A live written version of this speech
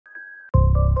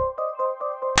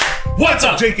What's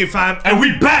up, JK fam? And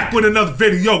we back with another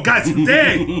video, guys.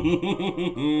 Today, yo,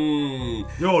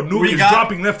 Nuke is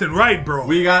dropping left and right, bro.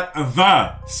 We got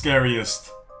the scariest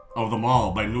of them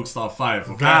all by Nuke's Top 5.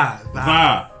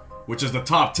 Okay, which is the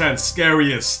top 10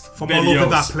 scariest from videos all over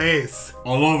the place.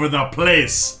 All over the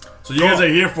place. So you guys are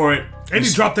here for it. And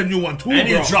he dropped a new one too, and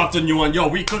he dropped a new one. Yo,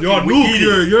 we cooking. Yo,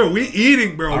 Nuke, we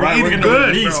eating, bro. Alright, we're gonna good,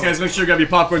 release, bro. guys. Make sure you grab your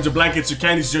popcorns, your blankets, your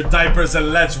candies, your diapers,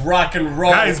 and let's rock and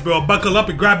roll. Guys, bro, buckle up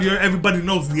and grab your. Everybody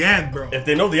knows the end, bro. If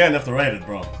they know the end, they have to write it,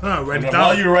 bro. Write it down.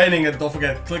 While you're writing it, don't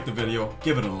forget, click the video,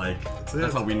 give it a like.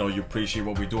 That's how we know you appreciate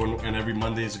what we're doing. And every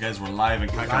Mondays, guys, we're live,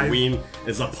 and Halloween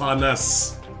is upon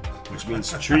us, which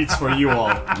means treats for you all.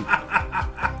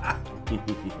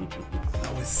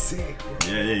 That was sick, bro.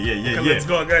 Yeah. Let's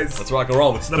go, guys. Let's rock and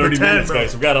roll. It's 30 minutes, bro.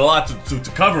 Guys. We've got a lot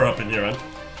to cover up in here, man.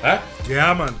 Huh?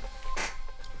 Yeah, man.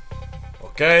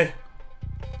 Okay.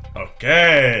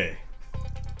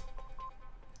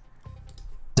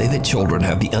 Say that children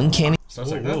have the uncanny.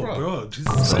 Sounds like that, bro.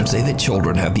 Some say that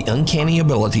children have the uncanny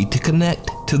ability to connect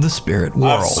to the spirit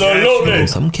world. Absolutely. In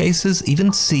some cases,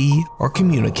 even see or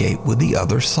communicate with the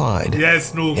other side.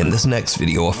 Yes, Nuke. In this next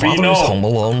video, a father is home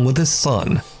alone with his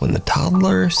son when the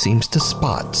toddler seems to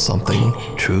spot something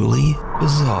truly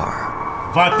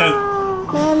bizarre.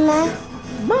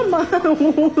 Mama,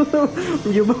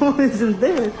 your mom isn't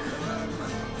there.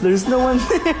 There's no one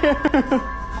there.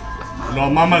 No,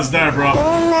 Mama's there, bro.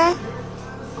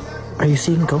 Are you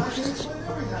seeing ghosts?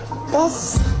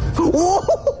 Yes.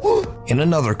 In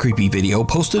another creepy video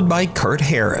posted by Kurt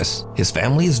Harris, his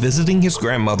family is visiting his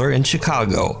grandmother in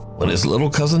Chicago when his little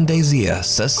cousin Daisy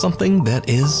says something that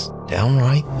is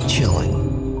downright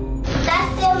chilling.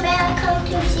 That's the man come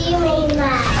to see me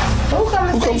now. Who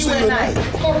come to see you at night?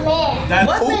 The man.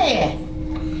 What man?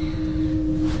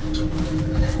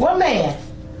 What man?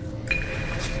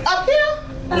 Up here?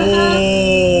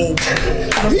 Oh,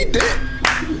 He did.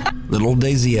 Little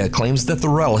Daisy claims that the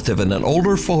relative in an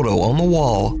older photo on the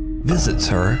wall visits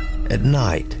her at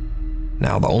night.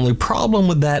 Now, the only problem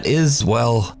with that is,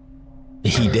 well,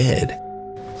 he did.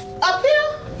 Up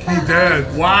here? he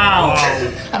did. Wow.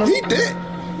 He did.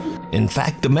 In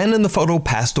fact, the man in the photo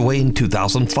passed away in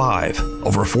 2005,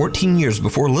 over 14 years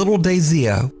before little Daisy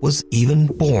was even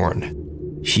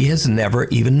born. She has never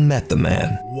even met the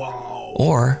man. Wow.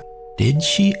 Or did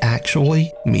she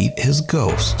actually meet his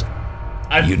ghost?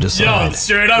 You decide. Yo,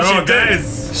 straight up, she did.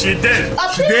 She did.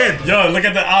 She did. Yo, look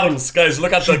at the atoms, guys.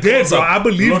 Look at the close-up. Bro. I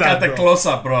believe look that, at the bro.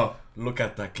 close-up, bro. Look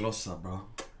at that close-up, bro.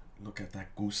 Look at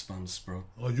that goosebumps, bro.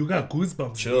 Oh, you got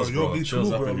goosebumps, Chills, bro. Yo, Chills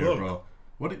too, up bro. in here, bro.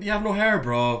 What? You have no hair,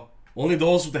 bro. Only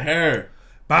those with the hair.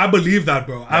 But I believe that,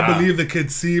 bro. I believe the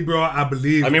kids see, bro. I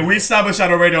believe. I mean, we established that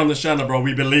already on the channel, bro.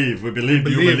 We believe. You believe.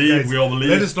 Guys. We all believe.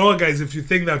 Let us know, guys, if you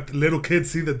think that little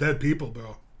kids see the dead people,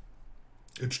 bro.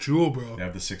 It's true, bro. They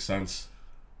have the sixth sense.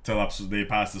 Till up they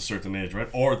pass a certain age, right?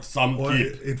 Or some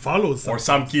keep. It follows. Or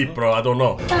some keep, bro. I don't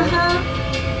know.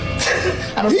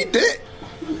 He did.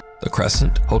 The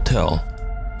Crescent Hotel.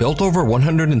 Built over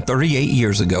 138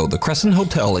 years ago, the Crescent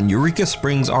Hotel in Eureka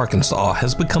Springs, Arkansas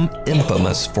has become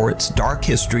infamous for its dark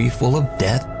history full of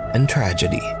death and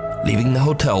tragedy, leaving the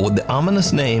hotel with the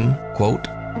ominous name, quote,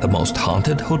 the most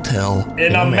haunted hotel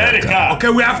in America.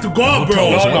 Okay, we have to go, The bro.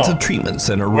 hotel was once a treatment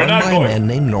center run by a man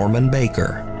named Norman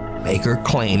Baker. Baker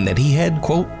claimed that he had,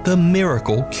 quote, the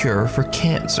miracle cure for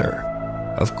cancer.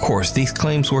 Of course, these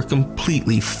claims were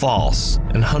completely false,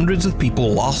 and hundreds of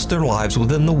people lost their lives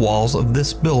within the walls of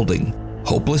this building,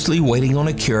 hopelessly waiting on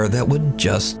a cure that would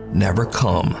just never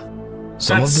come.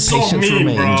 Some of the patient's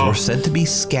remains were said to be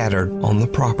scattered on the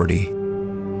property.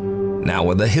 Now,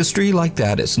 with a history like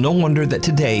that, it's no wonder that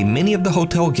today many of the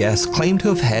hotel guests claim to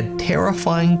have had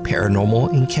terrifying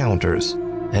paranormal encounters,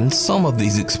 and some of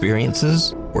these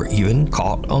experiences were even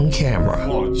caught on camera.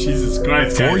 Oh, Jesus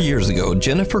Christ, 4 years ago,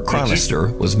 Jennifer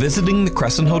Chronister was visiting the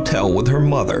Crescent Hotel with her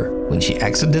mother when she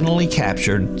accidentally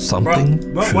captured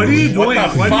something. What are you doing?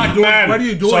 What are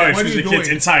you doing? Sorry, what are you doing? Kids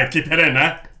inside. Keep it in,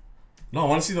 huh? No, I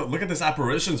want to see. Look at this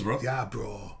apparitions, bro. Yeah,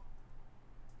 bro.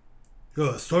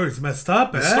 Yo, the story's messed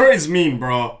up, The story's mean,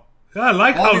 bro. Yeah, I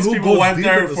like all how these Nuke people goes went deep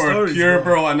there in the for stories, a cure,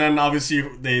 bro, and then obviously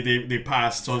they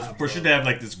passed. So for sure they have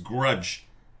like this grudge.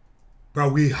 Bro,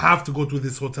 we have to go to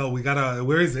this hotel. We gotta.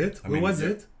 Where is it? Where was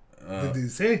it? Did he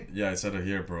say? Yeah, I said it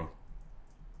here, bro.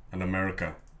 In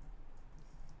America.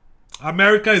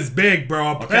 America is big,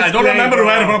 bro. Okay, I don't remember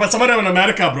where, bro, but somewhere in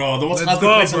America, bro. The most haunted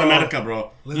place in America,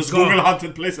 bro. Let's Just go. Google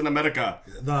haunted place in America.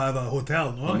 The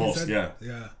hotel, no? The most, yeah.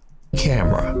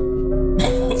 Camera.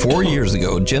 4 years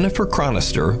ago, Jennifer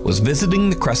Chronister was visiting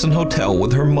the Crescent Hotel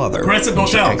with her mother.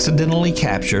 She accidentally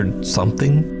captured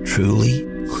something truly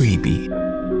creepy.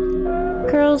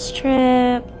 girls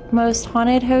trip, most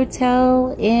haunted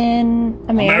hotel in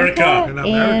America.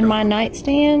 And my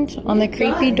nightstand on the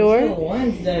creepy door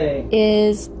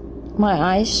is my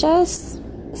eyes shut.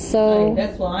 So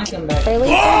that's why I come back. early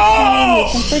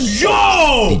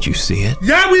Yo! Did you see it?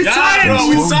 Yeah, we saw it, bro.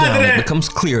 We saw it. It becomes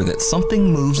clear that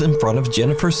something moves in front of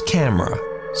Jennifer's camera.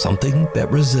 Something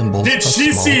that resembles a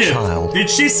small child. Did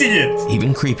she see it?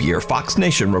 Even creepier, Fox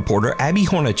Nation reporter Abby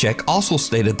Hornacek also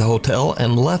stayed at the hotel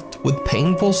and left with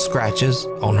painful scratches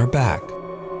on her back.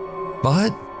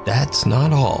 But that's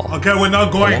not all. Okay, we're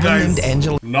not going, guys.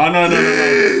 No.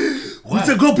 What's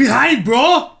the go behind,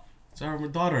 bro? It's our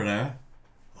daughter there.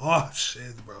 Oh,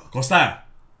 shit, bro. Costa,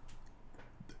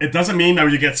 it doesn't mean that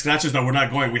you get scratches that we're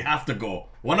not going. We have to go.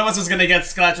 One of us is gonna get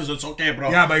scratches. It's okay, bro.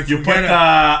 Yeah, but if you we put get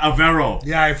a Vero.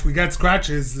 Yeah, if we get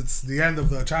scratches, it's the end of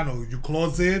the channel. You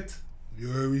close it.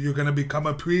 You're gonna become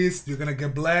a priest. You're gonna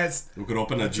get blessed. We could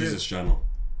open a Jesus channel.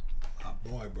 Oh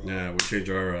boy, bro. Yeah, we change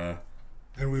our.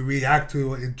 And we react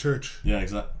to it in church. Yeah,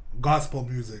 exactly. Gospel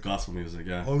music. Gospel music,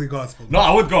 yeah. Only gospel. No,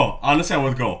 I would go. Honestly, I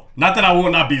would go. Not that I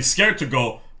would not be scared to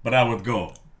go, but I would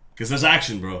go. Because there's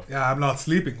action, bro. Yeah, I'm not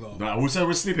sleeping, though. Nah, who said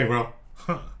we're sleeping, bro?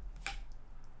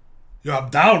 Yo, I'm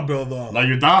down, bro, though. Like,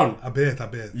 you're down? A bit.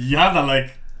 You have that,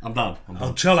 like, I'm down.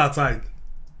 I'll chill outside.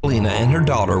 Lena and her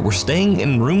daughter were staying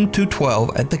in room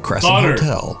 212 at the Crescent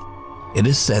Hotel. It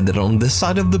is said that on this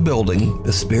side of the building,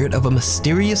 the spirit of a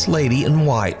mysterious lady in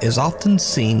white is often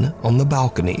seen on the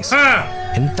balconies.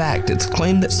 In fact, it's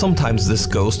claimed that sometimes this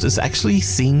ghost is actually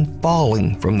seen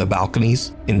falling from the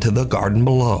balconies into the garden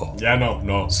below. Yeah,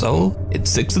 no. So,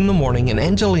 it's 6 in the morning and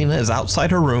Angelina is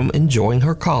outside her room enjoying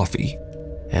her coffee.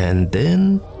 And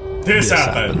then... This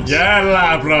happens. Yeah,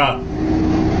 labra.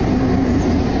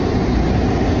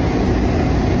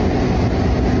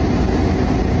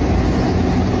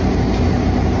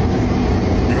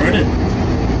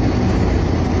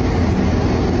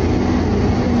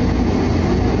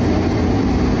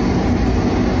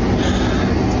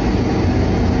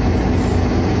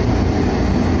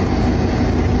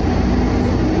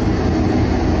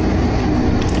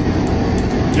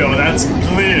 Yo, that's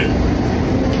clear.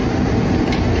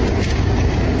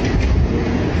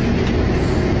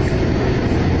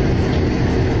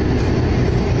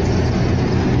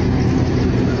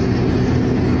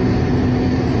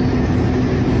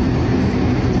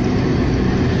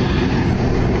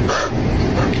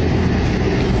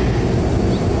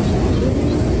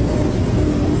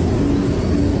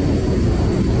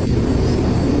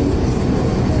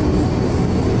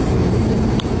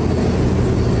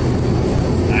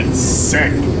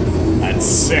 That's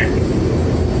sick.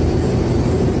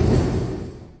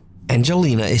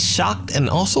 Angelina is shocked and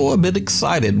also a bit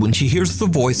excited when she hears the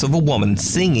voice of a woman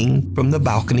singing from the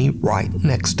balcony right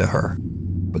next to her,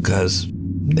 because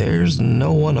there's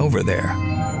no one over there.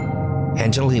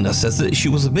 Angelina says that she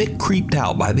was a bit creeped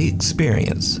out by the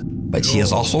experience, but she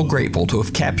is also grateful to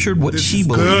have captured what she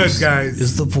believes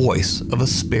is the voice of a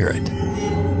spirit.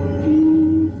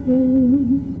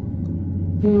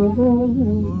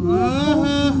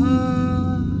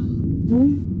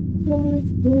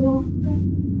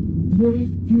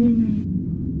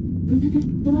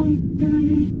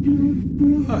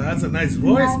 Oh, that's a nice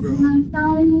voice, bro.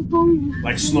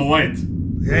 Like Snow White.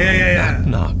 Yeah.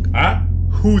 Knock. Huh?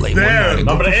 Who's there?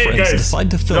 Number 8, guys.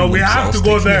 Decide to film themselves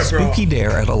taking a spooky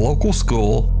dare at a local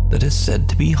school that is said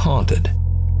to be haunted.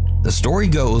 The story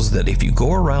goes that if you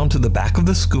go around to the back of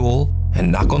the school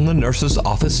and knock on the nurse's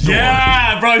office door...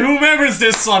 Yeah, bro, who remembers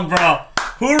this one, bro?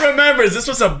 Who remembers? This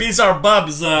was a Bizarre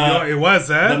Bubs, Yo, it was,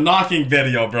 the knocking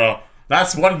video, bro.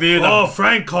 That's one video. Oh,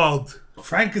 Frank called.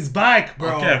 Frank is back,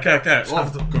 bro. Okay. Well,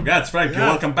 congrats, Frank. You're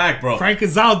welcome back, bro. Frank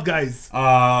is out, guys.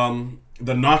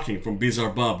 The knocking from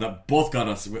Bizarre Bub that both got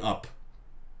us up.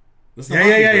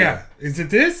 Yeah. Is it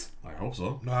this? I hope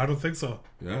so. No, I don't think so.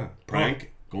 Yeah.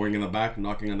 Prank, going in the back,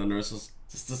 knocking on the nurses.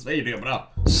 It's this video, bro.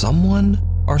 Someone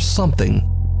or something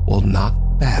will knock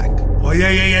back. Oh,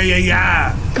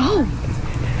 yeah. Go.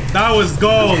 That was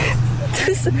gold.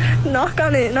 Just knock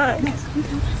on it, knock.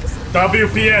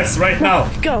 WPS right now.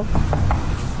 Go.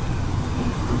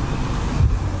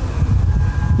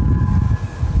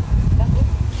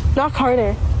 Knock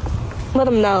harder. Let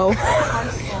them know.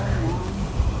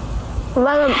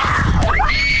 Let them.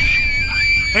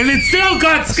 And it still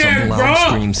got scared, Some loud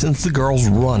scream sends the girls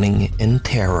running in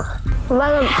terror.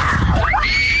 Let them.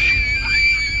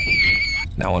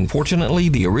 Now, unfortunately,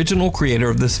 the original creator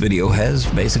of this video has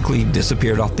basically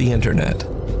disappeared off the internet.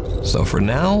 So for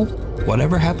now,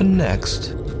 whatever happened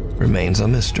next remains a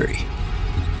mystery.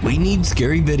 We need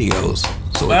scary videos.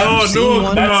 So if you've seen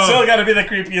one, that's still gotta be the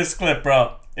creepiest clip,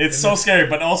 bro. It's so scary,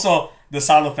 but also the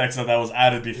sound effects that was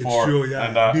added before. It's true, yeah.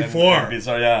 And, Before.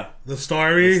 So yeah. The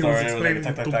story. It was like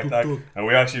tack, tack, tack, tack. And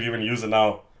we actually even use it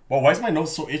now. Well, why is my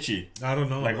nose so itchy? I don't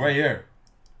know. Like right here.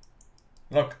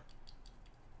 Look.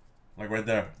 Like right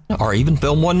there. Or even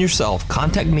film one yourself,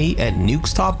 contact me at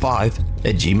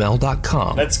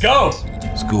nukestop5@gmail.com. Let's go!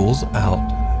 School's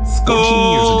out.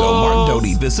 14 years ago, Martin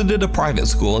Doty visited a private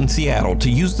school in Seattle to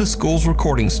use the school's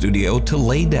recording studio to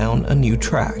lay down a new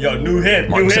track. Yo, new hit,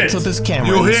 Martin new sets hit. up his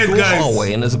camera in the school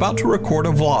hallway and is about to record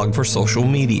a vlog for social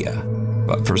media.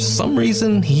 But for some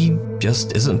reason, he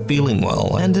just isn't feeling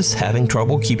well and is having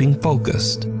trouble keeping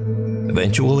focused.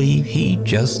 Eventually, he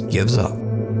just gives up.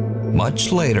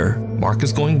 Much later, Mark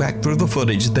is going back through the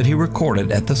footage that he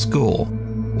recorded at the school.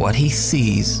 What he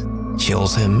sees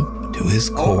chills him to his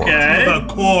core. Okay. To the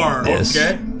core. This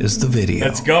is the video.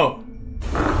 Let's go.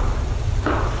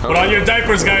 Put on your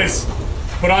diapers, guys.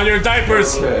 Put on your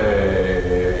diapers.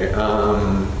 Okay.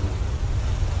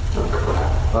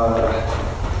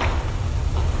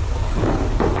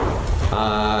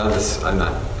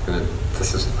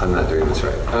 I'm not doing this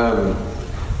right.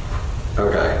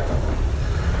 Okay.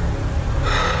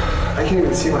 I can't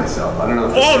even see myself. I don't know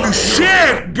if Holy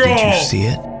shit, bro! Did you see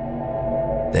it?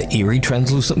 The eerie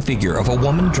translucent figure of a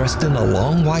woman dressed in a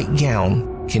long white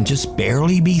gown can just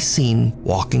barely be seen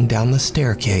walking down the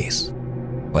staircase.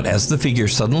 But as the figure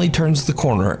suddenly turns the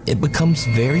corner, it becomes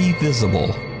very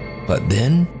visible. But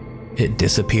then, it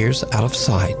disappears out of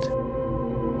sight.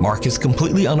 Mark is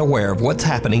completely unaware of what's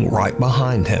happening right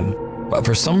behind him, but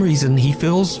for some reason he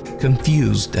feels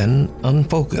confused and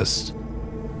unfocused.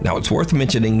 Now it's worth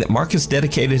mentioning that Mark has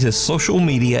dedicated his social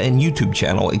media and YouTube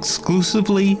channel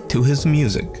exclusively to his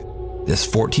music. This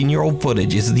 14-year-old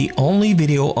footage is the only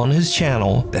video on his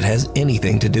channel that has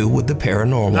anything to do with the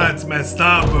paranormal. That's messed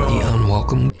up, bro. The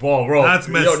unwelcome. Whoa, bro. That's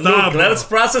messed up, bro. Let us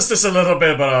process this a little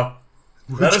bit, bro.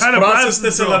 Let us process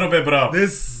this a little bit, bro.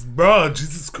 This, bro,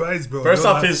 Jesus Christ, bro. First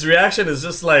off, his reaction is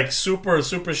just like super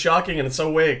shocking, and it's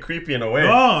so way creepy in a way.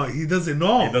 No, he doesn't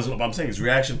know. He doesn't. I'm saying his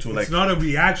reaction to like. It's not a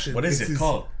reaction. What is it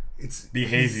called? It's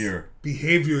behavior.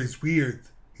 Behavior is weird.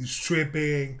 He's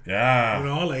tripping. Yeah. You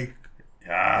know, like.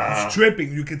 Yeah. He's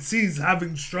tripping. You can see he's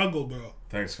having struggle, bro.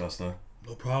 Thanks, Costa.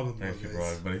 No problem, bro. Thank you, bro,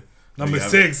 everybody. Number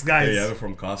 6, guys. There you have it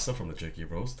from Costa from the Chicky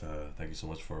Bros. Thank you so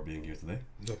much for being here today.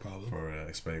 No problem. For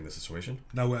explaining the situation.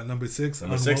 Now we're at number 6.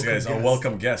 Number 6, guys. Our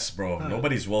welcome guests, bro.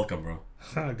 Nobody's welcome, bro.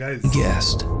 Guys.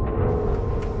 Guest.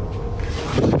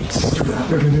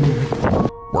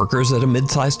 Workers at a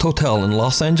mid-sized hotel in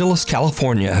Los Angeles,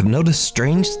 California have noticed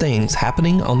strange things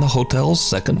happening on the hotel's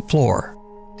second floor.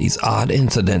 These odd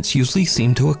incidents usually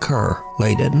seem to occur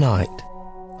late at night.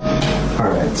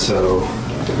 Alright, so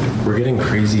we're getting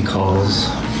crazy calls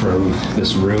from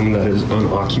this room that is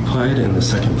unoccupied in the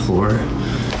second floor.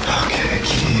 Okay,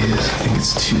 keys. I think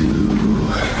it's 2.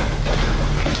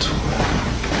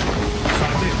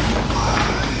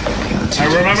 I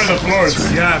remember the floors.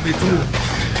 Right. Yeah, me too.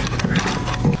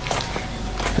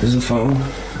 There's a phone.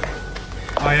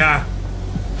 Oh, yeah.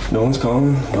 No one's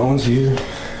calling. No one's here.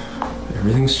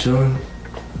 Everything's chilling.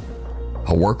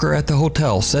 A worker at the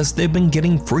hotel says they've been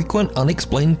getting frequent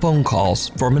unexplained phone calls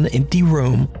from an empty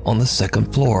room on the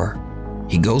second floor.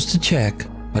 He goes to check,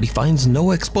 but he finds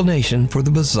no explanation for the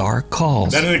bizarre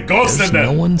calls. There's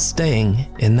no one staying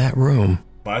in that room.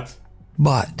 But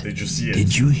did you see it?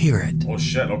 Did you hear it? Oh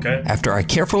shit, okay. After I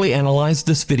carefully analyzed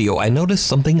this video, I noticed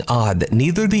something odd that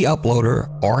neither the uploader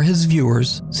or his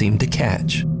viewers seem to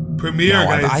catch. Now,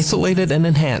 I've isolated and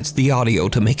enhanced the audio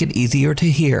to make it easier to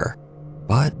hear,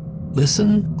 but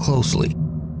listen closely. Yeah,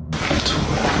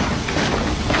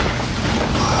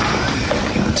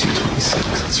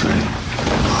 226, that's right.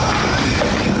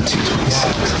 Yeah,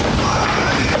 226.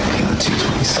 Yeah,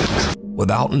 226.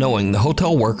 Without knowing, the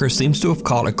hotel worker seems to have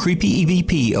caught a creepy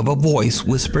EVP of a voice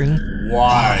whispering,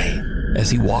 "Why?"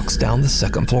 as he walks down the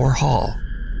second floor hall.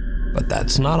 But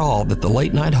that's not all that the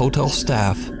late night hotel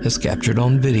staff has captured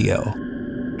on video.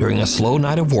 During a slow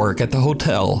night of work at the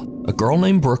hotel, a girl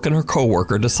named Brooke and her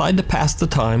coworker decide to pass the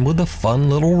time with a fun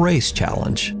little race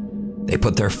challenge. They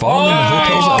put their phone in the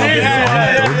hotel's elevator on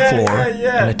the third floor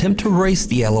and attempt to race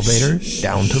the elevator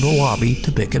down to the lobby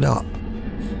to pick it up.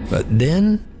 But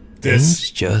then, things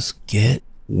just get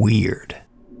weird.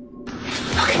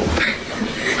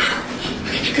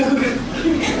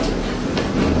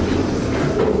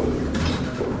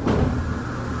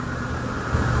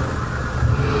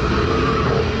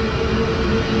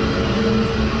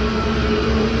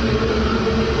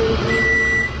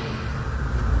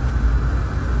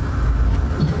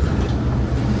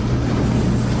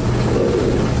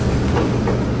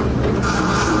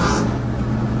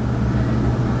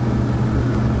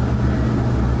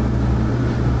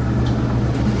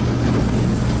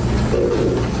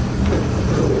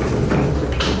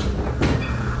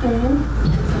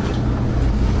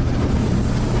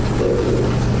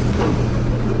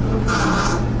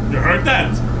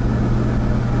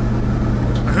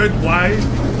 heard why?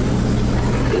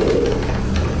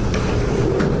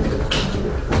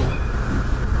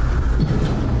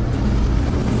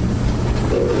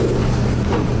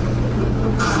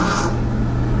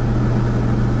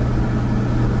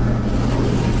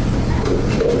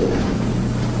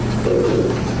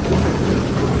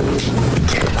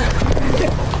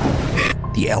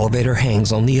 The elevator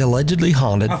hangs on the allegedly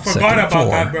haunted I forgot second about floor.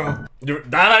 that, bro.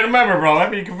 That I remember, bro.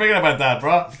 Maybe you can forget about that,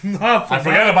 bro. No, I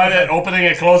forgot about it. Opening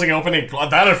and closing, opening.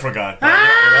 That I forgot.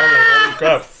 Holy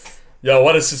crap. Yo,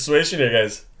 what a situation here,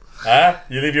 guys. Huh?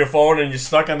 You leave your phone and you're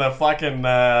stuck on the fucking.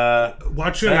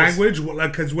 Watch your language,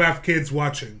 like, because we have kids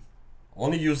watching.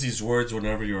 Only use these words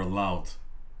whenever you're allowed.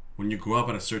 When you grow up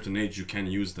at a certain age, you can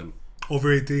use them.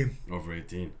 Over 18. Over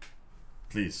 18.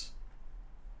 Please.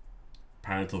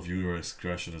 Parental viewer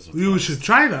discretion is You should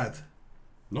try that.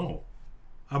 No.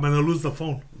 I'm gonna lose the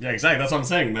phone. Yeah, exactly. That's what I'm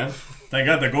saying, man. Thank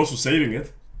God the ghost was saving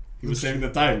it. He was saving the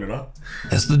time, you know?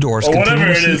 As the doors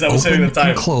continuously open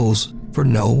and close for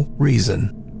no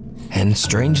reason. And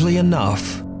strangely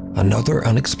enough, another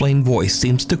unexplained voice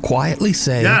seems to quietly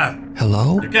say,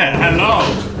 hello? Okay, hello.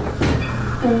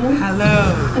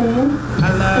 Hello.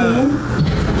 Hello.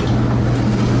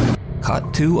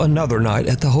 Cut to another night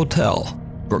at the hotel.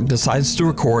 Brooke decides to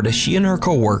record as she and her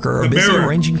co-worker are busy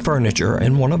arranging furniture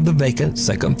in one of the vacant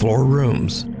second floor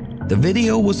rooms. The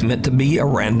video was meant to be a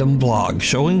random vlog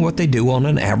showing what they do on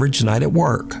an average night at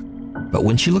work. But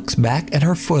when she looks back at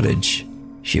her footage,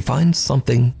 she finds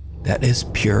something that is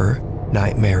pure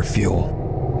nightmare fuel.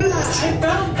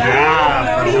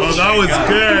 Yeah, bro, that was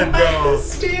good, bro.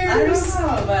 I don't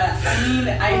know, but I mean,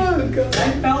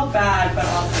 I felt bad, but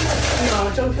also,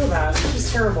 no, don't feel bad. It was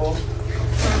terrible.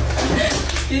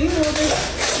 Can you hold this?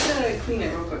 I'm gonna clean it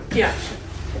real quick. Yeah.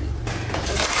 You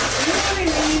know what I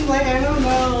mean? Like, I don't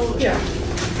know. Yeah.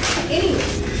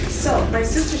 Anyways, so my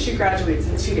sister, she graduates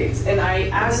in 2 days, and I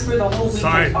asked for the whole weekend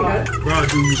Sorry, off. bro,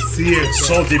 do you see it?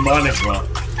 So demonic, bro.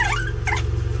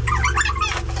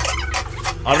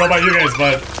 I don't know about you guys,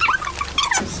 but...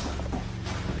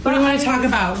 What do you want to talk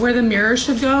about? Where the mirror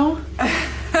should go?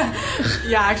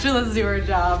 Yeah, actually, let's do our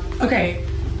job. Okay.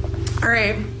 All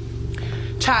right.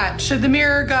 Chat, should the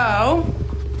mirror go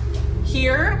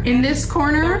here? In this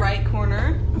corner? The right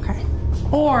corner. Okay.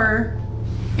 Or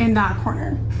in that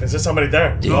corner? Is there somebody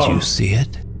there? Did you see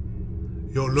it?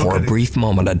 Yo, look For a at brief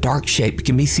moment, a dark shape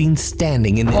can be seen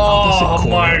standing in the opposite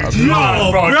corner of the God,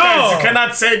 mirror. bro. Guys, you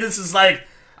cannot say this is like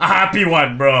a happy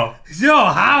one, bro. Yo,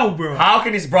 how, bro? How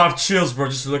can these bro have chills, bro,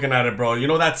 just looking at it, bro? You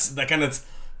know, that's that kind of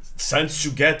sense you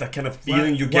get, that kind of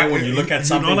feeling you get when you look at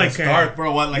something like, that's dark,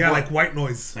 bro. What, like, yeah, what? like White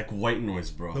Noise. Like White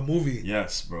Noise, bro. The movie.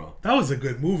 Yes, bro. That was a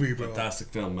good movie, bro. Fantastic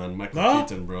film, man. Michael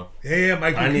Keaton, bro. Yeah,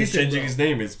 Michael Keaton. And he's changing his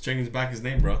name. He's changing back his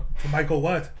name, bro. Michael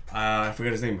what? I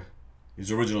forget his name.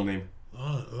 His original name.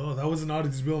 Oh, that wasn't not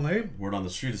his real name? Word on the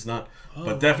street, it's not.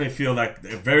 But definitely feel like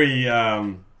a very,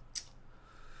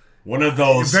 one of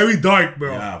those. Very dark,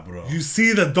 bro. Yeah, bro. You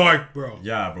see the dark, bro.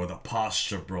 Yeah, bro. The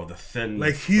posture, bro. The thin.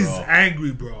 Like he's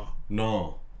angry, bro.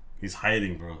 No. He's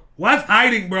hiding, bro. What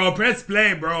hiding, bro? Press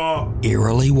play, bro.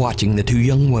 Eerily watching the two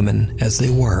young women as they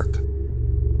work.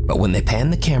 But when they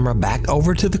pan the camera back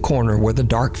over to the corner where the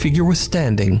dark figure was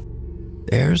standing,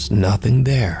 there's nothing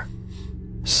there.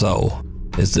 So,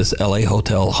 is this LA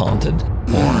hotel haunted?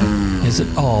 Or is it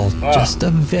all just a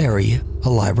very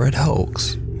elaborate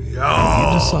hoax? You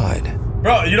decide.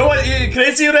 Bro, you know what?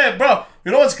 Crazy, bro.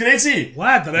 You know what's crazy?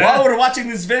 What? While we're watching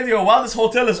this video, while this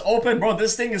hotel is open, bro,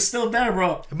 this thing is still there,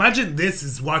 bro. Imagine this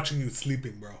is watching you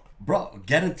sleeping, bro. Bro,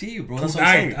 guarantee you, bro. That's what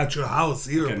I'm saying. At your house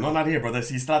here, okay, bro. No, not here, bro.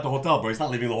 He's not at the hotel, bro. He's not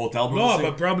leaving the hotel, bro. No,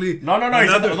 but probably. No.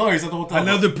 He's at the hotel.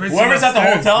 Another bro. person. Whoever's at the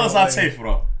hotel bro, is not safe,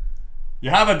 bro. You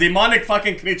have a demonic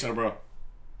fucking creature, bro.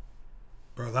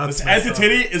 Bro, that's this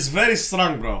entity is very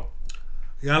strong, bro.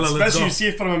 Yalla, especially you see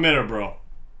it from a mirror, bro.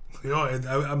 Yo,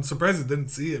 I'm surprised it didn't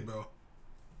see it, bro.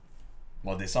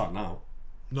 Well, they saw it now.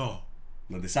 No,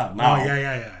 they saw it now. Oh,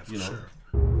 yeah, for sure.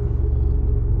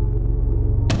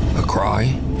 A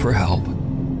cry for help.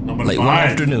 Late one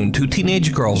afternoon, two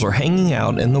teenage girls are hanging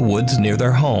out in the woods near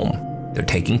their home. They're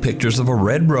taking pictures of a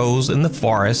red rose in the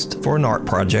forest for an art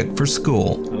project for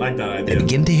school. I like that idea. They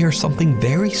begin to hear something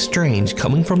very strange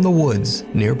coming from the woods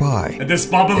nearby. And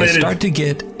discombobulated. They start to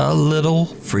get a little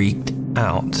freaked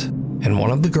out. And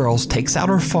one of the girls takes out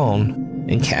her phone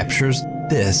and captures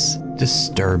this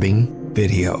disturbing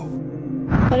video.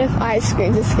 What if I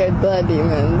screamed to scare the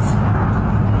demons?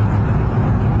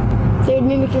 They would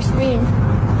mimic your scream.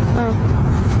 Oh.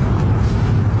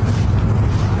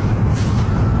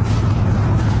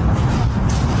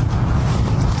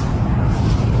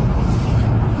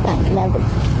 That never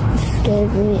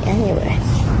scared me anyway.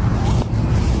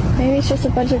 Maybe it's just a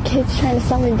bunch of kids trying to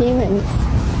summon demons.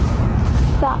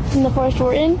 That in the forest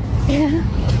we're in? Yeah.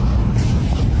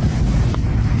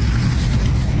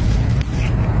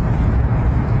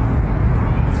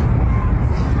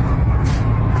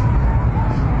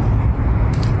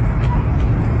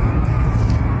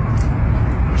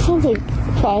 Sounds like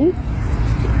fun.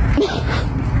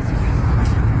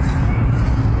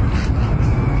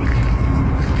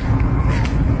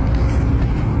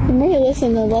 The more you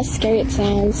listen, the less scary it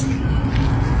sounds.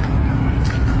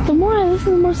 The more I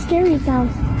listen, the more scary it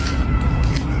sounds.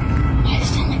 I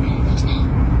sound like one of those now.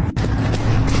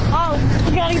 Oh,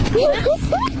 you gotta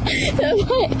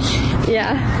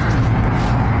yeah.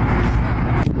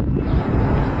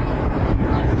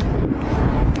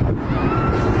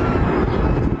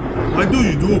 What do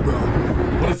you do, bro?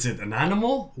 What is it, an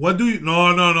animal? What do you...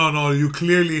 No. You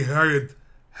clearly heard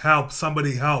help.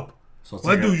 Somebody help. So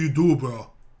what do you do, bro?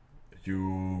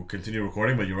 You continue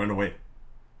recording, but you run away.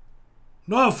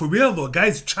 No, for real, though.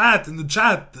 Guys, chat in the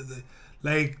chat.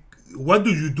 Like, what do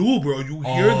you do, bro? You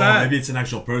hear that? Maybe it's an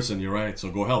actual person. You're right.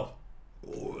 So go help.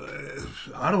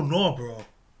 I don't know, bro.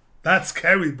 That's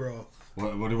scary, bro.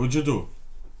 What would you do?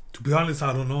 To be honest,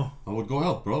 I don't know. I would go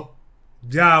help, bro.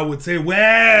 Yeah, I would say,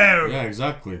 where? Yeah,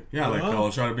 exactly. Yeah, like,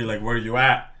 I'll try to be like, where are you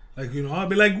at? Like, you know, I'll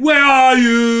be like, where are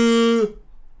you?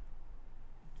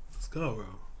 Let's go, bro.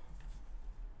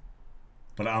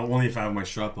 But only if I have my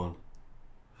strap on.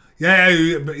 Yeah,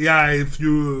 if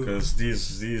you... Because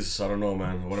these, I don't know,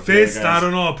 man. What if fist, I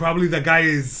don't know. Probably the guy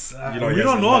is... you know, we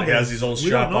don't know. He has his own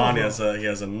strap on. He has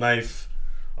a knife,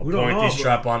 a pointy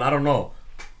strap on. I don't know.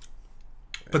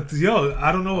 But yo,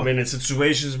 I don't know. I mean, in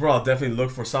situations, bro, I'll definitely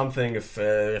look for something. If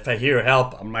I hear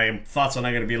help, my thoughts are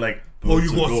not gonna be like, oh,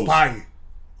 you go spy,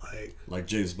 like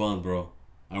James Bond, bro.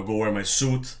 I'll go wear my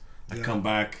suit. I come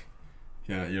back.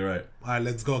 Yeah, you're right. All right,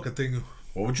 let's go. Continue.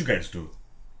 What would you guys do?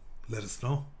 Let us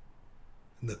know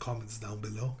in the comments down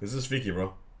below. This is freaky,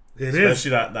 bro.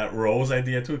 Especially that rose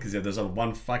idea too, because there's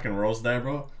one fucking rose there,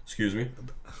 bro. Excuse me.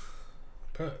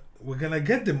 But we're gonna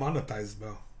get demonetized,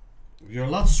 bro. You're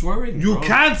not swearing, You bro.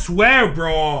 can't swear,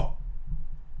 bro.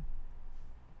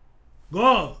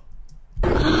 Go.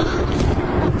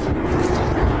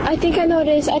 I think I know what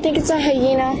it is. I think it's a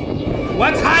hyena.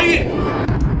 What hyena?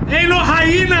 Ain't no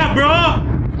hyena, bro.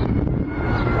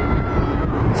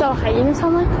 So hyena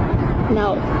sound like?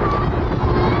 No.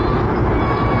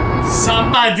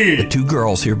 Somebody! The two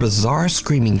girls hear bizarre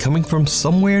screaming coming from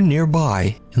somewhere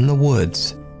nearby in the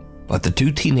woods. But the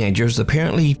two teenagers,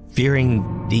 apparently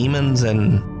fearing demons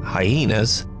and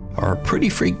hyenas, are pretty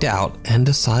freaked out and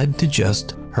decide to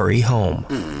just hurry home.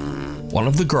 One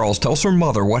of the girls tells her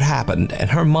mother what happened, and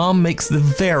her mom makes the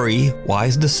very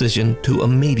wise decision to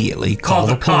immediately call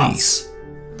the police.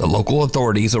 The local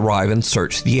authorities arrive and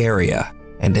search the area,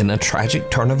 and in a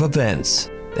tragic turn of events,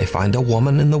 they find a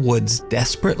woman in the woods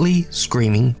desperately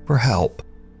screaming for help.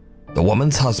 The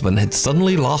woman's husband had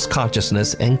suddenly lost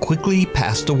consciousness and quickly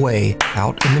passed away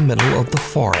out in the middle of the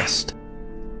forest.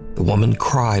 The woman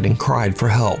cried and cried for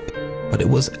help, but it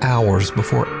was hours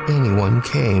before anyone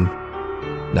came.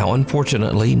 Now,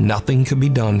 unfortunately, nothing could be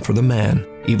done for the man,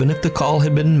 even if the call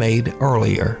had been made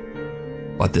earlier.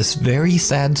 But this very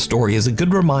sad story is a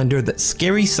good reminder that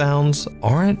scary sounds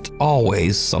aren't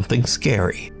always something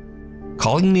scary.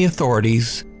 Calling the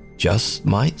authorities just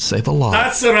might save a life.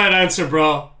 That's the right answer,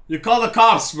 bro. You call the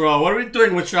cops, bro. What are we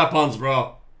doing with strap-ons,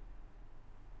 bro?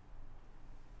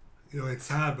 You know, it's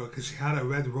sad, bro, because she had a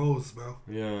red rose, bro.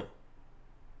 Yeah.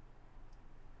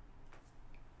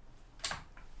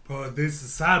 Bro, this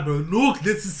is sad, bro. Look,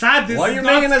 this is sad. This Why are is you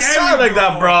not making it scary, sound like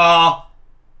that, bro?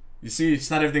 You see, it's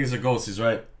not everything is a ghost, he's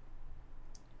right.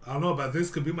 I don't know, but this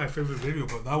could be my favorite video,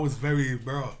 but that was very,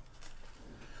 bro.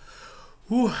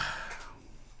 Whew.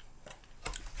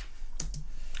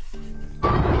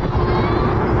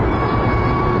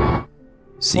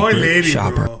 Poor lady,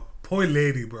 shopper. bro. Poor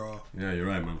lady, bro. Yeah, you're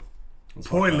right, man.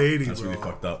 Poor lady, That's bro. really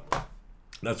fucked up.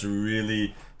 That's a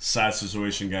really sad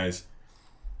situation, guys.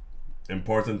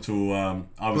 Important to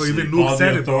obviously call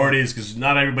the authorities, because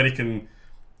not everybody can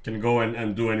go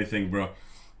and do anything, bro.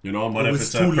 You know, but if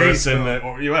it's a person,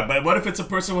 but what if it's a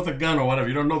person with a gun or whatever?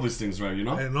 You don't know these things, right? You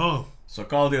know. I know. So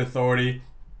call the authority.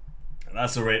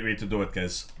 That's the right way to do it,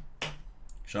 guys.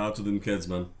 Shout out to them kids,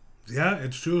 man. Yeah,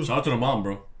 it's true. Shout out to the mom,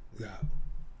 bro. Yeah,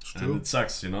 it's true. And it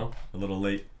sucks, you know, a little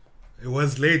late. It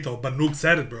was late, though, but Nuke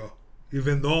said it, bro.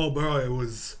 Even though, bro, it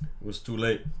was too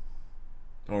late,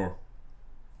 or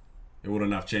it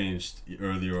wouldn't have changed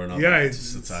earlier or not. Yeah, it's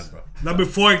sad, bro. Number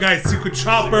 4, guys, Secret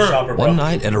Shopper. One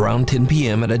night at around 10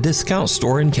 p.m. at a discount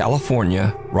store in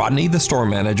California, Rodney, the store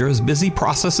manager, is busy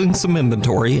processing some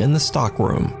inventory in the stock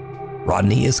room.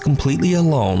 Rodney is completely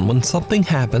alone when something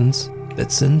happens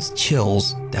that sends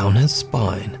chills down his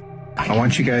spine. I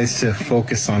want you guys to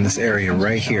focus on this area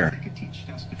right here.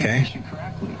 Okay?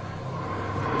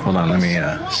 Hold on, let me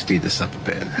speed this up a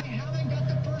bit.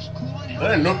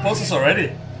 Hey, Nuke posted this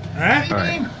already. Huh? All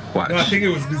right, watch. No, I think it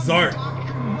was bizarre.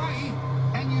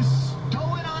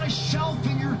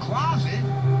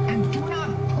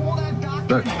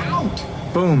 Look.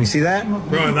 Boom, you see that?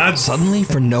 Bro, that's... Suddenly,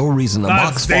 for no reason, a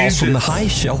box falls from the high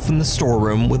shelf in the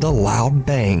storeroom with a loud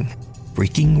bang,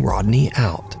 freaking Rodney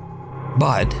out.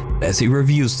 But, as he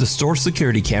reviews the store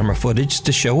security camera footage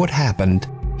to show what happened,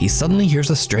 he suddenly hears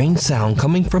a strange sound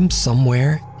coming from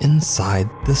somewhere inside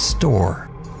the store.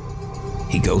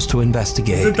 He goes to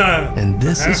investigate, and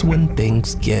this is when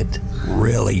things get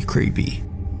really creepy.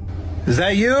 Is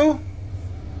that you?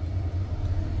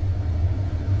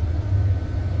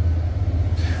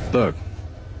 Look,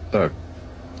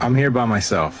 I'm here by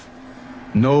myself.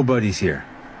 Nobody's here.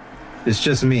 It's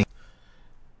just me.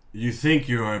 You think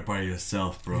you are by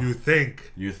yourself, bro. You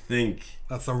think. You think.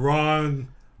 That's a wrong...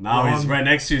 Now he's right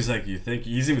next to you. He's like, you think.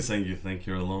 He's even saying you think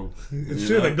you're alone. It's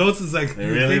true. The ghost is like,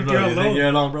 you really, think bro? you're You alone? think you're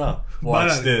alone, bro?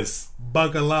 Watch this.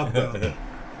 Buckle up, bro.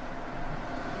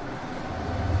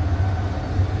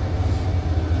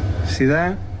 See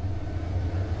that?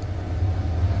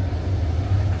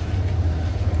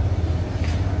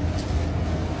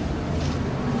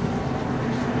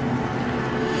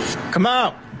 Come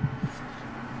out.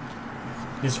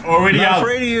 He's already out. I'm not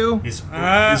afraid of you. He's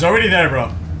already there,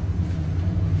 bro.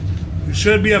 You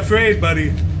should be afraid,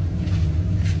 buddy.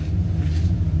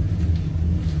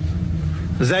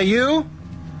 Is that you?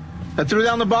 That threw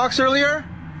down the box earlier?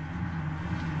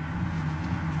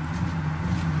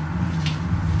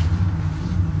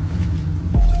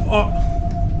 Oh.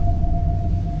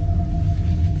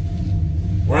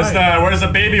 Where's the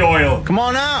baby oil? Come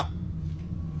on out.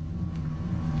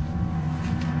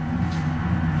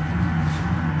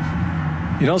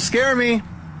 You don't scare me.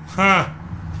 Huh.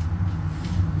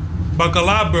 Buckle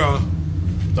up, bro.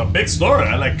 It's a big store.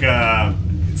 I like,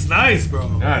 It's nice,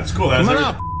 bro. Yeah, it's cool. Come on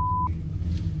up.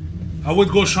 I would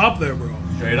go shop there, bro.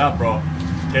 Straight up, bro.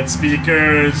 Get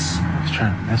speakers. He's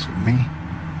trying to mess with me.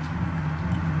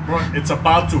 Bro, it's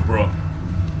about to, bro.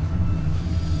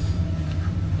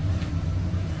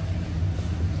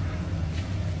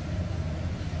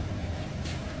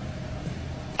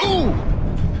 Ooh!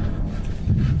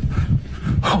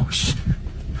 Oh, shit.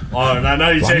 Oh, now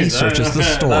you Rodney changed. searches the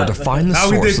store to find the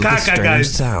source of the strange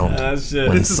sound,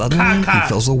 when suddenly he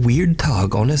feels a weird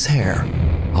tug on his hair,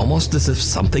 almost as if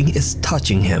something is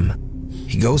touching him.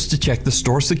 He goes to check the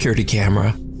store security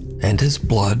camera, and his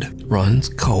blood runs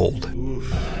cold.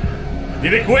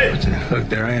 Did it quit? Look,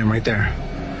 there I am, right there.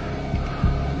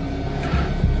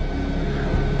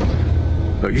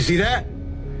 Look, you see that?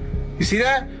 You see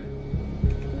that?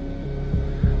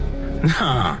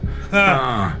 Nah.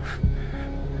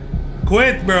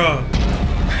 Quit, bro.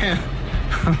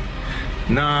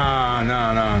 Nah.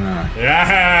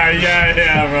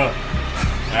 Yeah, bro.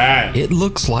 Alright. It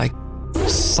looks like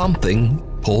something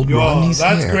pulled Rodney's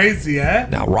hair. That's crazy, eh?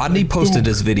 Now, Rodney posted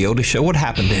his video to show what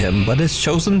happened to him, but has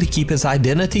chosen to keep his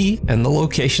identity and the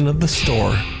location of the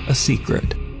store a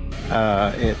secret.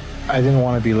 I didn't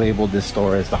want to be labeled this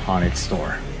store as the haunted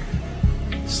store.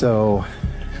 So...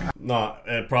 No,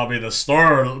 probably the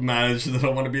store manager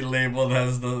didn't want to be labeled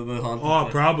as the haunted. Oh,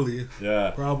 probably.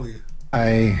 Yeah. Probably.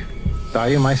 I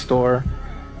value my store.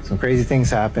 Some crazy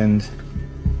things happened.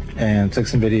 And took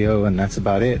some video, and that's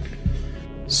about it.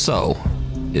 So,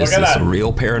 is this a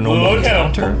real paranormal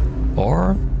encounter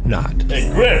or not?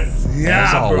 Hey, Griff! Yeah,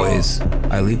 as always,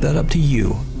 I leave that up to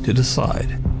you to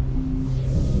decide.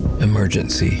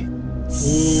 Emergency.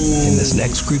 In this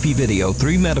next creepy video,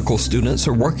 3 medical students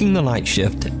are working the night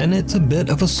shift, and it's a bit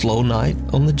of a slow night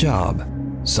on the job.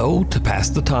 So, to pass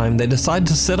the time, they decide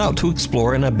to set out to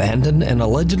explore an abandoned and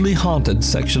allegedly haunted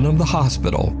section of the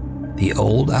hospital, the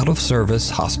old out-of-service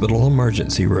hospital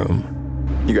emergency room.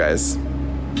 You guys.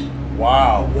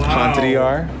 Wow. Haunted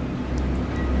ER?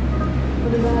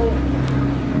 What about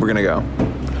it? We're gonna go.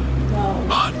 No.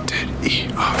 Haunted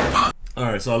ER.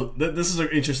 Alright, so this is an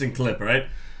interesting clip, right?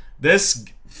 This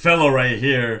fellow right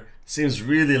here seems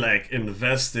really like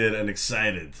invested and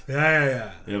excited.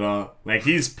 Yeah. You know, like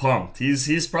he's pumped.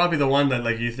 He's probably the one that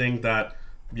like you think that,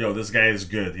 yo, this guy is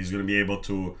good. He's gonna be able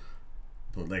to,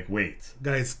 but like, wait.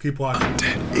 Guys, keep watching.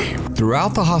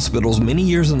 Throughout the hospital's many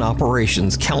years in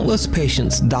operations, countless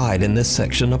patients died in this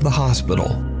section of the hospital.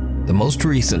 The most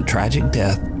recent tragic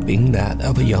death being that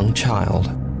of a young child.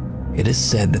 It is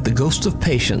said that the ghosts of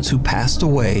patients who passed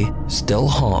away still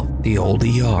haunt the old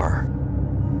ER.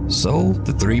 So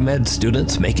the 3 med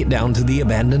students make it down to the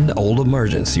abandoned old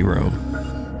emergency room.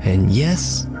 And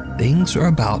yes, things are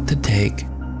about to take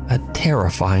a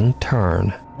terrifying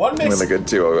turn. What makes really good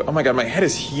too. Oh my god, my head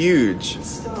is huge.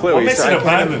 Chloe, what makes it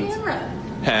abandoned?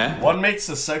 Huh? What makes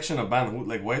a section abandoned?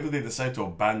 Like, why do they decide to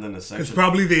abandon a section? It's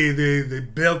probably they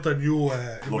built a new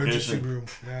emergency room.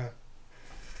 Yeah.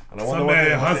 And I wonder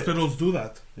some hospitals do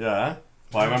that. Yeah.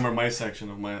 Well, I remember my section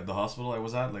of the hospital I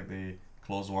was at, like they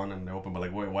closed one and they opened, but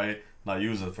like, why not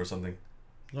use it for something?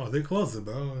 No, they closed it,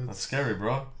 bro. That's scary,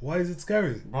 bro. Why is it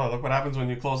scary? Bro, look what happens when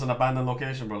you close an abandoned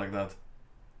location, bro, like that.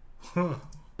 Huh.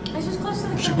 It's just close to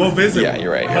the should go visit. Yeah,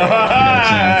 you're right.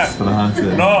 For the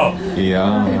haunted. No.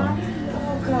 Yeah.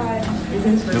 Oh god.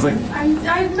 Feels like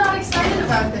I'm not excited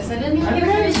about this. I didn't even get a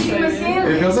finish eating my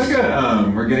sandwich. it feels like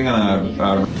we're getting on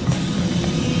a.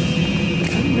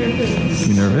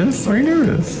 You nervous? Are you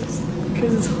nervous?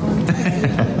 Because it's haunted.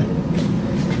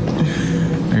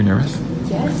 Are you nervous?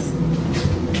 Yes.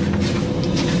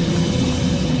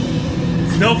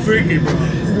 Still freaky, bro.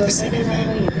 Is there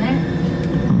anybody in there?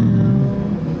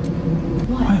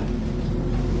 What?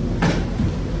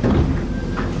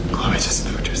 Chloe just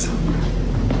moved herself.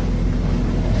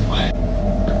 What?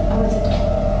 Oh, it's a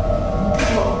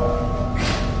doll.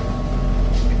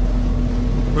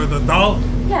 For the doll?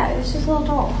 Yeah, it's just a little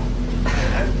doll.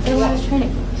 It was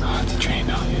training. Oh, it's a training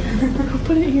doll. I'll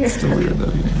put it here. It's still weird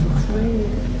though. It's weird.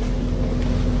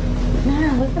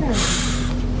 Nah, look at her.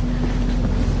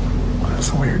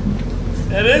 That's weird.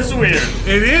 It is weird.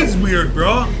 It is weird,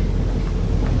 bro.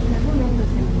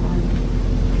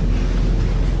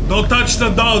 Don't touch the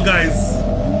doll, guys.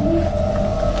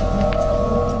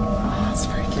 Oh, that's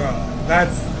freaky. Bro,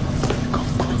 that's.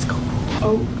 Let's go.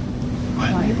 Oh. What?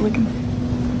 Why are you looking?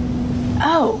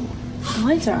 Oh, the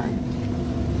lights are on.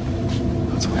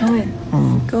 That's weird. Go in.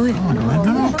 Oh. Go in. I want to go in.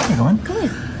 No, go in.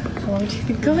 Go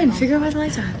in. Go in. Figure out why the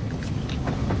lights are on.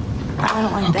 I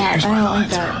don't like that. I don't like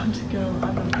that.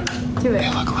 Do it. They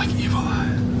look like evil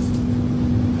eyes.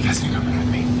 You guys are coming with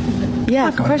me? Yeah,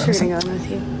 of course we're gonna go in with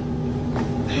you.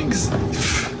 Thanks.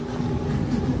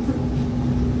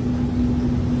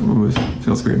 Ooh, it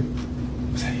feels weird.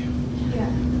 Was that you? Yeah.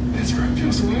 This room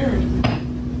feels weird.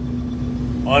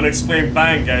 Unexplained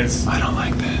bang, guys. I don't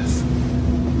like this.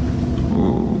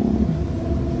 Ooh.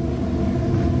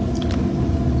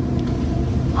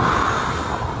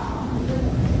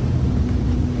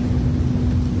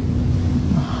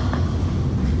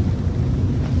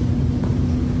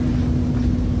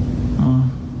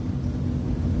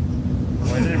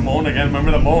 Why did he moan again?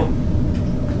 Remember the moan?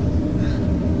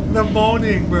 The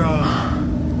moaning, bro.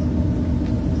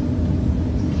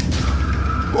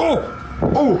 Oh!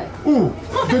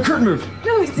 The curtain moved.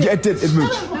 No, it did. Yeah, it did. It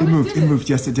moved. No, It moved. didn't. It moved.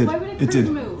 Yes, it did. Why would a It curtain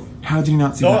did. move? How did you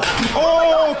not see that?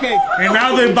 Oh, okay. And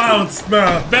now they bounce,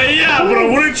 bro. But yeah,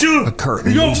 bro, wouldn't you? A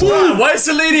curtain. Yo, moves move. Why is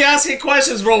the lady asking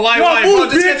questions, bro? Why? Yo, Bro,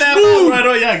 move, just get bitch, that move. right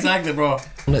away. Yeah, exactly, bro.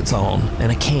 on its own,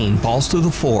 and a cane falls to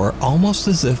the floor almost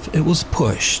as if it was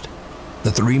pushed.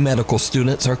 The 3 medical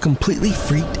students are completely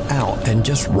freaked out and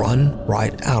just run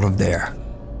right out of there.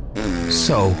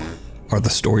 So, are the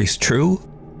stories true?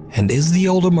 And is the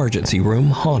old emergency room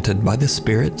haunted by the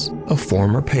spirits of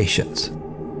former patients?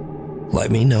 Let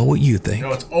me know what you think. You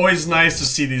know, it's always nice to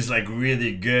see these like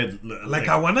really good. Like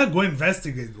I wanna go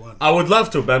investigate one. I would love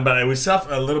to, Ben, but we still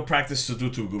have a little practice to do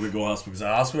to go hospital. Because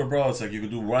at hospital, bro, it's like you could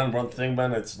do run thing,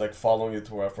 man. It's like following you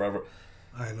to forever.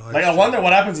 I know. Like I wonder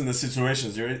what happens in the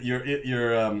situations.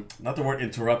 You're not the word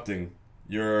interrupting.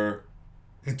 You're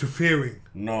interfering.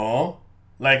 No,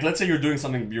 like let's say you're doing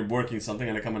something, you're working something,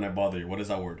 and I come and I bother you. What is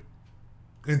that word?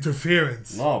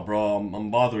 Interference. No, bro,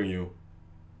 I'm bothering you.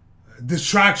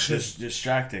 Distraction.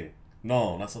 Distracting.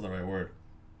 No, that's not the right word.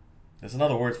 There's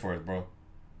another word for it, bro.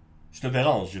 Je te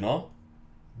dérange, you know?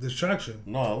 Distraction.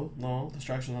 No,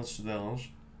 distraction, not je te dérange.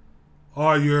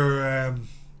 Oh, you're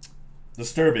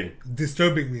disturbing.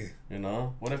 Disturbing me. You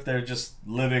know? What if they're just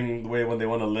living the way when they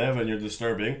want to live and you're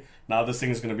disturbing? Now this thing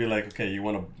is gonna be like, okay, you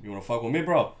wanna fuck with me,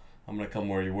 bro? I'm gonna come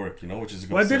where you work, you know, which is a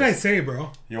good What did sense. I say,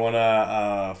 bro? You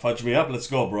wanna fudge me up? Let's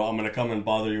go, bro. I'm gonna come and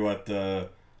bother you at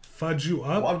fudge you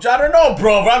up? Well, I don't know,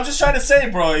 bro. But I'm just trying to say,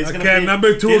 bro. He's gonna be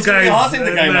number 2, he's gonna be guys. haunting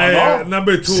the guy now, no?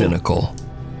 Number 2. Cynical.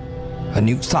 A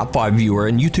Nuke's Top 5 viewer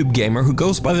and YouTube gamer who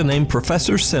goes by the name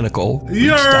Professor Cynical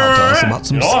reached out to us about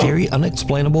some scary,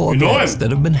 unexplainable events that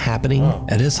have been happening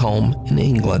at his home in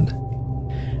England.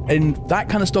 And that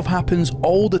kind of stuff happens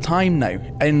all the time now.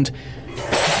 And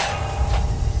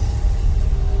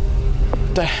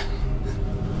the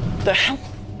hell?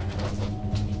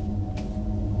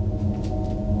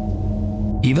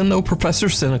 Even though Professor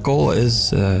Cynical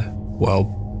is,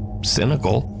 well,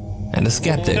 cynical, and a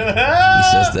skeptic. He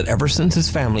says that ever since his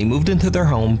family moved into their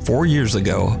home 4 years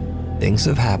ago, things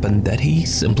have happened that he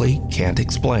simply can't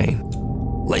explain.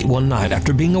 Late one night,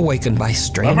 after being awakened by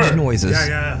strange noises,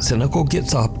 Cynical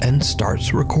gets up and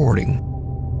starts recording.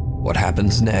 What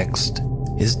happens next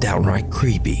is downright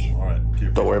creepy.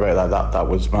 Don't worry about that. That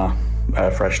was my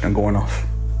air freshener going off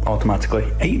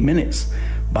automatically. 8 minutes.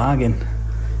 Bargain.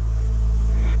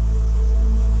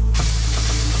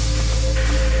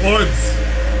 Woods.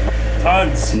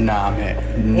 Tons. Nah, mate.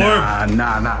 Nah.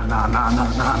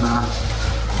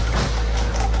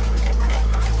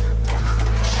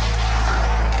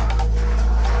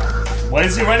 Why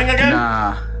is he running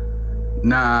again?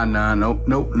 Nope.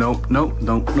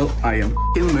 I am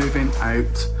moving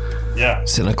out. Yeah.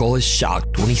 Cynical is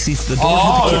shocked when he sees the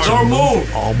door to the kitchen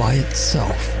move all by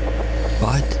itself.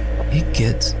 But it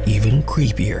gets even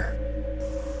creepier.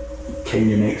 Can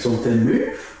you make something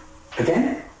move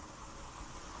again?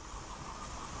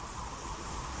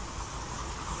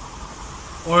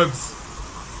 Orbs.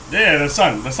 Yeah, the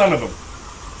son of him.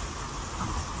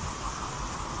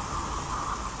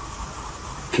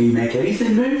 Can you make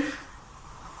anything move?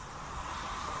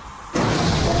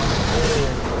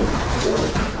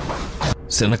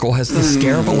 Cynical has the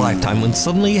scare of a lifetime when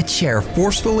suddenly a chair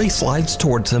forcefully slides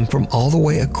towards him from all the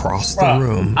way across the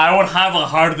room. I would have a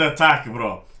heart attack,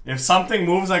 bro. If something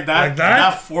moves like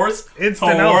that force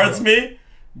towards me,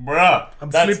 bruh.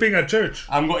 I'm sleeping at church.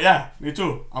 Yeah, me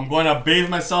too. I'm going to bathe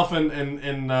myself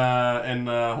in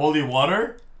holy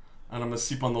water, and I'm gonna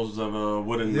sleep on those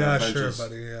wooden benches. Sure,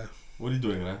 buddy. Yeah. What are you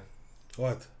doing, man?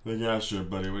 What? Yeah, sure,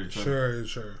 buddy. What are you trying?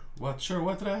 Sure. What? Sure.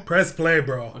 What did I? Press play,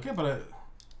 bro. Okay, but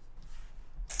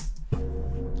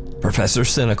Professor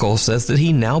Cynical says that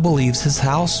he now believes his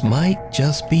house might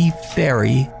just be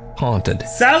very haunted.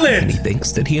 Sell it! And he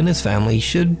thinks that he and his family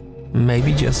should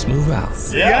maybe just move out.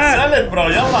 Yeah, sell it, bro.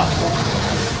 Yalla.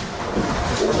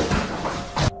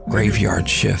 Graveyard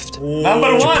shift.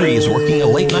 Number 1. Dupree is working a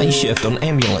late night shift on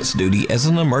ambulance duty as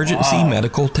an emergency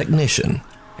medical technician.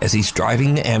 As he's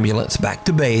driving the ambulance back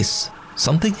to base,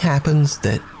 something happens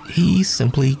that he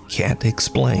simply can't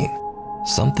explain.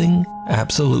 Something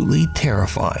absolutely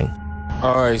terrifying.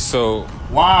 Alright, so...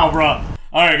 Wow, bro.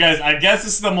 Alright, guys, I guess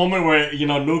this is the moment where,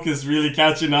 Nuke is really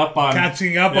catching up on... on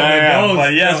the ghost.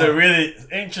 But he has a really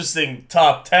interesting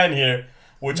top 10 here,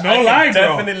 which I can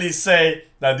definitely say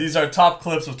that these are top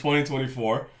clips of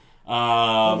 2024.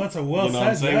 That's a well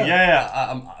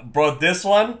said, bro, this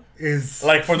one is...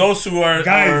 Like, for those who are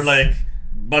like...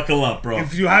 Buckle up, bro.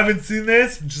 If you haven't seen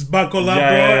this, just buckle up,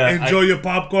 bro. Enjoy your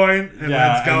popcorn, and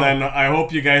let's go. And then I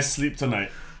hope you guys sleep tonight.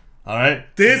 All right.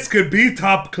 This could be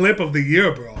top clip of the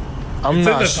year, bro. I'm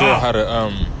not sure how to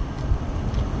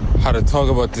talk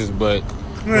about this, but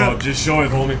bro, just show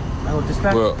it, homie.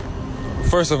 Well,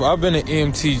 first off, I've been an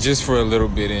EMT just for a little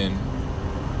bit, and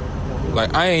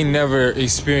like I ain't never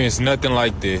experienced nothing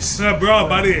like this. Yeah, bro,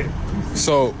 buddy.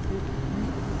 So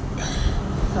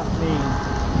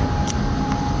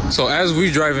as we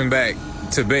driving back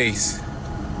to base,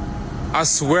 I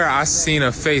swear I seen a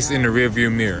face in the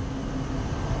rearview mirror.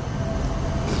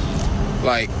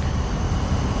 Like,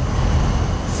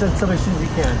 send somebody as soon as you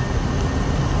can.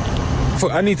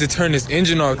 I need to turn this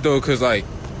engine off though, cause like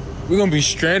we're gonna be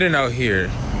stranded out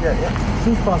here. Yeah, as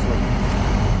soon as possible.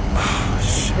 Oh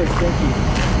shit! Thank you.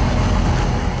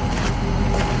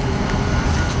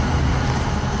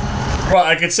 Bro,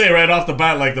 I could say right off the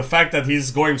bat, like, the fact that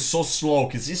he's going so slow,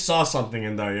 because he saw something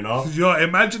in there, Yo,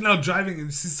 imagine now driving and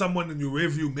you see someone in your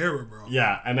rearview mirror, bro.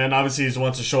 Yeah, and then obviously he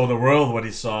wants to show the world what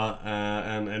he saw,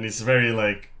 and he's very,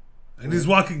 like... And he's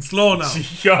walking slow now.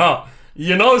 Yo,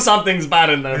 you know something's bad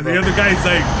in there, and bro. the other guy's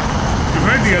like... You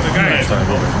heard the other guy.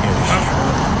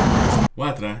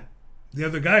 What, The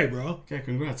other guy, bro. Okay,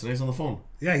 congrats. Today's on the phone.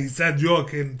 Yeah, he said, yo,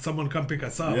 can someone come pick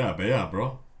us up? Yeah,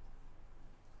 bro.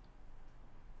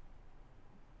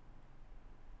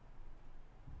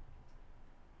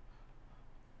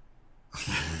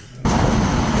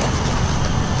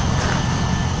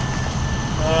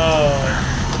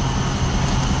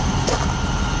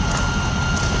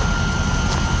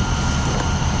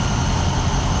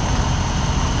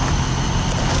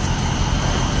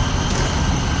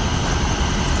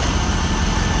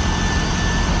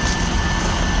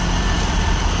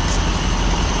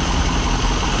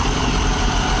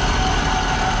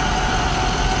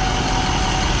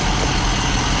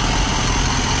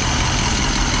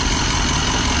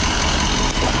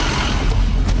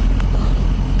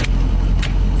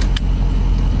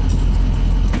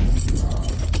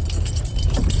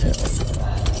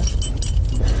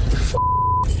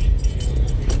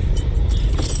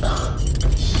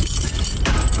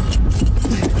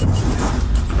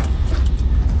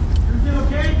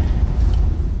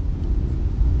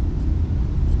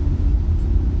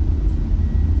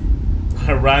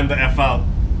 ran the F out.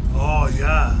 Oh,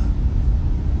 yeah.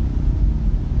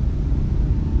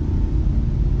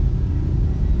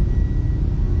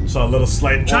 So a little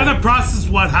slight. Trying to process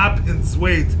what happens.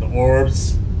 Wait. The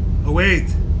orbs. Oh,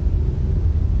 wait.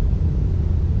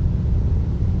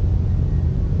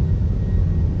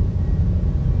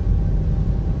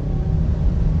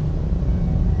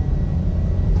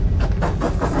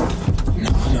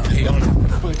 No, he on it.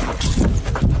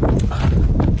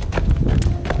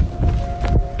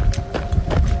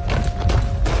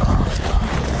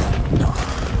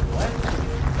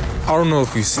 I don't know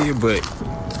if you see it, but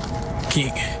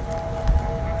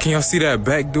can y'all see that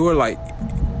back door? Like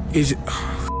it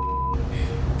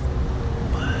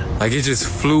just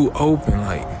flew open.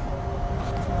 Like,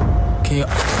 can y'all?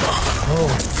 Oh.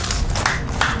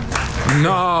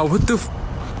 Nah, what the?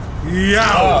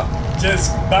 Yeah.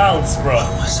 Just bounce, bro.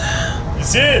 What was that? You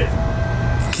see it?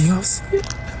 Can y'all see it?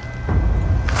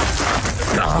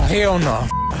 Nah, hell no.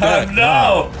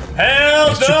 No. Hell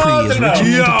As Dupree is reaching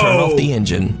in to turn off the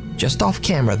engine. Just off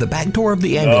camera, the back door of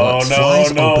the ambulance flies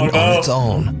open on its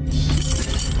own.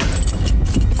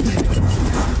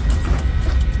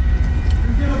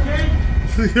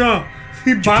 Yeah,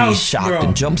 he bounced, shocked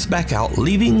and jumps back out,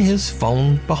 leaving his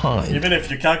phone behind. Even if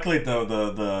you calculate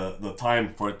the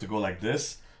time for it to go like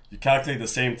this, you calculate the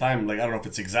same time. Like, I don't know if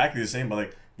it's exactly the same, but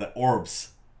like the orbs.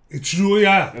 It's true,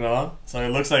 yeah. You know, so it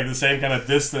looks like the same kind of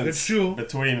distance. It's true.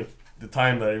 Between the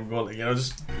time that you go, you know,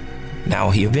 just.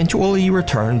 Now he eventually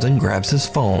returns and grabs his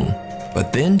phone.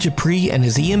 But then Dupree and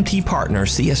his EMT partner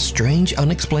see a strange,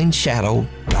 unexplained shadow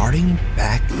darting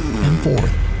back and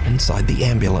forth inside the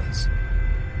ambulance.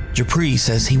 Dupree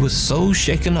says he was so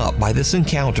shaken up by this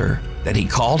encounter that he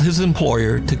called his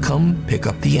employer to come pick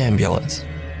up the ambulance.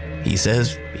 He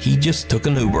says he just took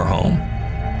an Uber home.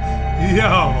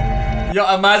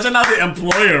 Yo, imagine how the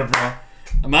employer, bro.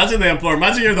 Imagine the employer.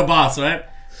 Imagine you're the boss, right?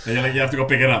 And you're like, you have to go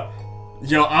pick it up.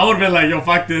 Yo, I would have been like, yo,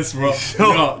 fuck this, bro.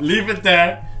 Yo, leave it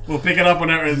there. We'll pick it up when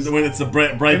it's a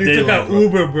bright and he daylight. took an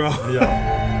Uber, bro. Yo.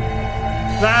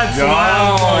 That's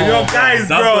wild, bro. Yo, guys,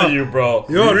 bro. You, bro.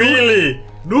 Yo, really?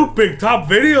 Nuke big top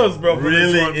videos, bro. For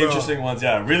really this one, bro. interesting ones,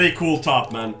 yeah. Really cool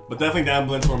top, man. But definitely the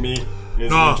ambulance for me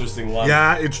is an interesting one.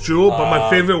 Yeah, it's true. But my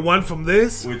favorite one from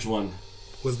this. Which one?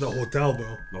 Was the hotel,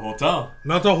 bro. The hotel?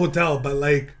 Not the hotel, but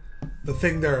like the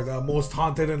thing there, the most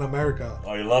haunted in America.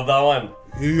 Oh, you love that one?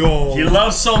 Yo. He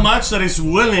loves so much that he's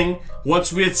willing,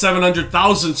 once we hit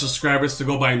 700,000 subscribers, to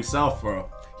go by himself, bro.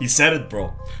 He said it,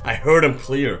 bro. I heard him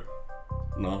clear.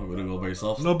 No, we wouldn't go by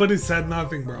yourself? Nobody said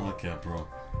nothing, bro. Okay, bro.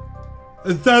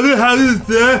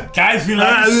 Guys, we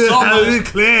love you so much.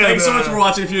 Thanks so much for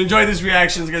watching. If you enjoyed these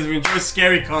reactions, guys, if you enjoy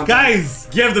scary content, guys,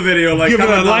 give the video a like, give it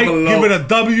a like, give it a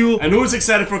W. And who's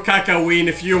excited for Kakaween?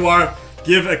 If you are,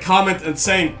 give a comment and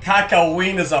saying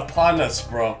Kakaween is upon us,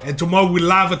 bro. And tomorrow we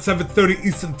live at 7:30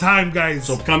 Eastern Time, guys.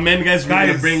 So come in, guys. We're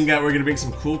gonna bring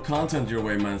some cool content your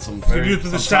way, man. Some new to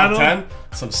the channel, top 10,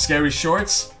 some scary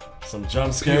shorts, some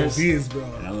jump scares. POVs, bro.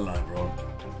 Yalla, bro.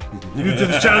 New to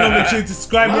the channel, make sure you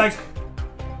subscribe, like.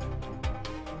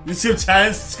 YouTube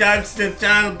channel, subscribe to the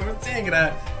channel, bro.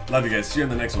 Love you guys. See you in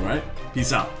the next one, right?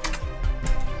 Peace out.